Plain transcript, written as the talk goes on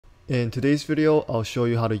In today's video, I'll show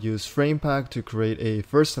you how to use Framepack to create a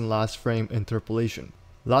first and last frame interpolation.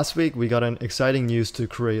 Last week, we got an exciting news to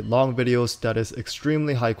create long videos that is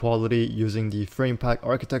extremely high quality using the Framepack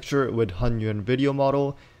architecture with Hunyuan video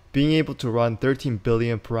model, being able to run 13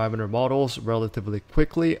 billion parameter models relatively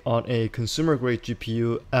quickly on a consumer-grade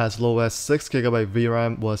GPU as low as 6GB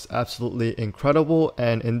VRAM was absolutely incredible,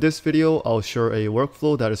 and in this video I'll share a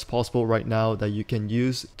workflow that is possible right now that you can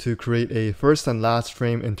use to create a first and last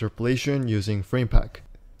frame interpolation using Framepack.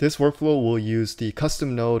 This workflow will use the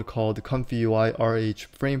custom node called ComfyUI RH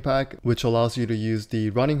Framepack, which allows you to use the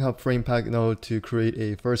Running Hub Framepack node to create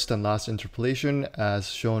a first and last interpolation as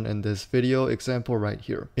shown in this video example right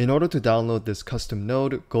here. In order to download this custom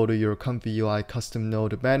node, go to your ComfyUI custom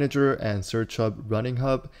node manager and search up Running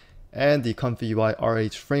Hub, and the ComfyUI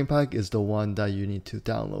RH Framepack is the one that you need to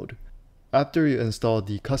download. After you install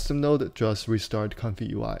the custom node, just restart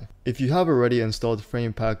ComfyUI. If you have already installed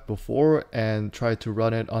Framepack before and tried to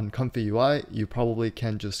run it on ComfyUI, you probably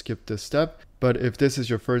can just skip this step. But if this is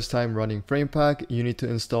your first time running Framepack, you need to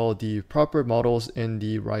install the proper models in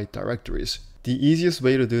the right directories. The easiest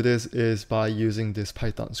way to do this is by using this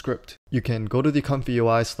Python script. You can go to the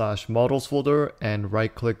ComfyUI/models folder and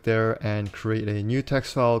right click there and create a new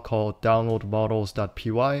text file called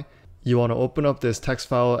downloadmodels.py. You want to open up this text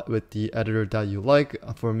file with the editor that you like.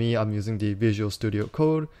 For me, I'm using the Visual Studio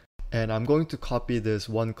Code, and I'm going to copy this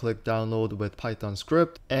one-click download with Python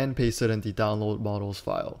script and paste it in the download models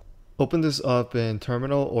file. Open this up in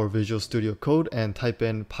Terminal or Visual Studio Code and type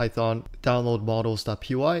in Python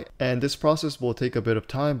downloadmodels.py, and this process will take a bit of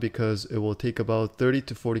time because it will take about 30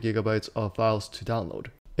 to 40 gigabytes of files to download.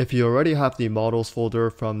 If you already have the models folder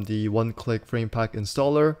from the one-click Framepack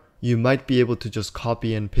installer, you might be able to just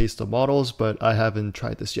copy and paste the models, but I haven't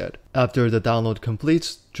tried this yet. After the download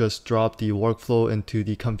completes, just drop the workflow into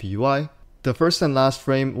the ComfyUI. The first and last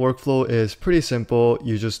frame workflow is pretty simple.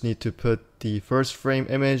 You just need to put the first frame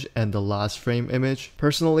image and the last frame image.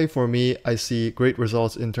 Personally, for me, I see great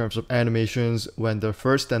results in terms of animations when the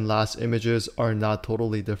first and last images are not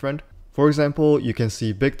totally different. For example, you can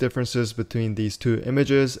see big differences between these two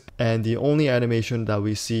images, and the only animation that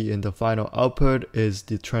we see in the final output is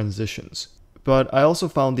the transitions. But I also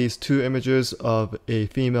found these two images of a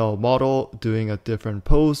female model doing a different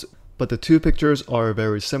pose, but the two pictures are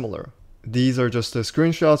very similar. These are just the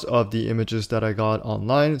screenshots of the images that I got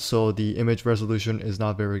online, so the image resolution is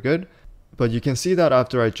not very good. But you can see that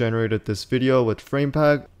after I generated this video with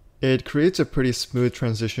Framepack, it creates a pretty smooth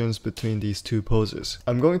transitions between these two poses.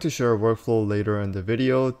 I'm going to share a workflow later in the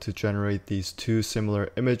video to generate these two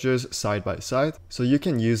similar images side by side, so you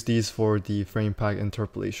can use these for the Framepack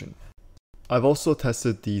interpolation. I've also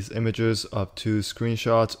tested these images of two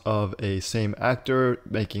screenshots of a same actor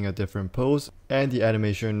making a different pose, and the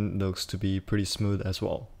animation looks to be pretty smooth as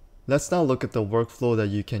well. Let's now look at the workflow that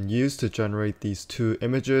you can use to generate these two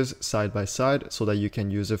images side by side so that you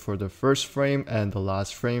can use it for the first frame and the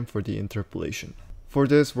last frame for the interpolation. For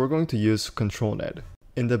this, we're going to use ControlNet.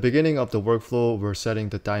 In the beginning of the workflow, we're setting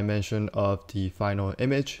the dimension of the final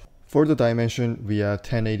image. For the dimension, we have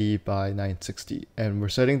 1080 by 960, and we're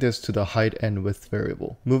setting this to the height and width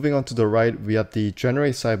variable. Moving on to the right, we have the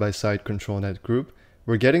generate side by side ControlNet group.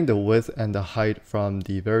 We're getting the width and the height from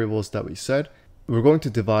the variables that we set. We're going to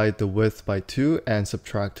divide the width by 2 and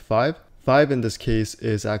subtract 5. 5 in this case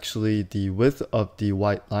is actually the width of the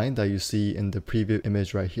white line that you see in the preview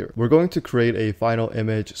image right here. We're going to create a final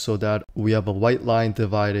image so that we have a white line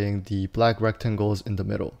dividing the black rectangles in the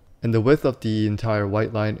middle. And the width of the entire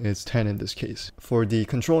white line is 10 in this case. For the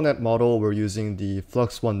ControlNet model, we're using the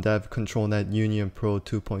Flux One Dev ControlNet Union Pro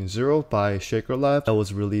 2.0 by Shaker Lab that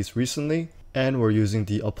was released recently. And we're using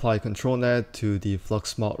the Apply ControlNet to the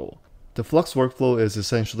Flux model. The Flux workflow is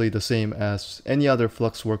essentially the same as any other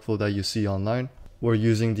Flux workflow that you see online. We're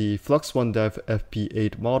using the Flux One Dev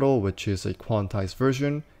FP8 model, which is a quantized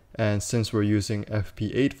version. And since we're using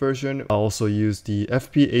FP8 version, I'll also use the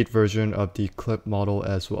FP8 version of the clip model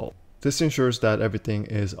as well. This ensures that everything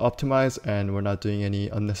is optimized and we're not doing any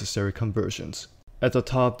unnecessary conversions. At the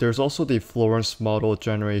top, there's also the Florence model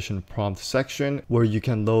generation prompt section where you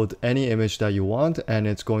can load any image that you want, and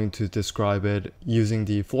it's going to describe it using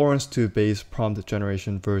the Florence 2 base prompt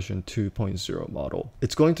generation version 2.0 model.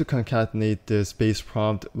 It's going to concatenate this base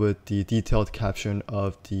prompt with the detailed caption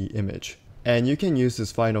of the image. And you can use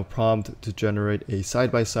this final prompt to generate a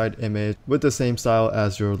side-by-side image with the same style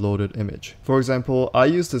as your loaded image. For example, I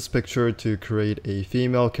use this picture to create a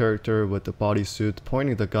female character with the bodysuit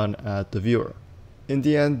pointing the gun at the viewer. In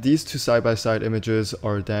the end, these two side-by-side images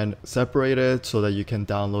are then separated so that you can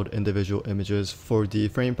download individual images for the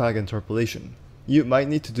Framepack interpolation. You might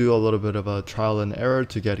need to do a little bit of a trial and error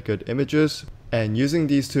to get good images, and using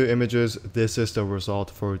these two images, this is the result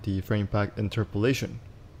for the Framepack interpolation.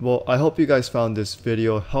 Well, I hope you guys found this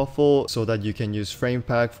video helpful so that you can use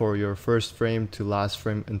Framepack for your first frame to last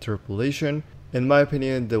frame interpolation. In my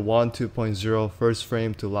opinion, the WAN 2.0 first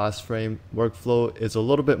frame to last frame workflow is a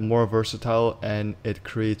little bit more versatile and it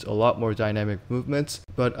creates a lot more dynamic movements,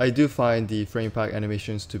 but I do find the Framepack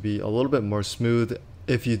animations to be a little bit more smooth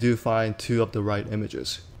if you do find two of the right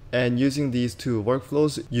images. And using these two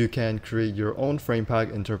workflows, you can create your own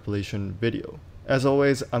Framepack interpolation video. As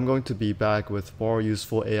always, I'm going to be back with more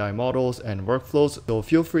useful AI models and workflows, so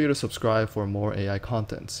feel free to subscribe for more AI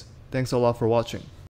contents. Thanks a lot for watching.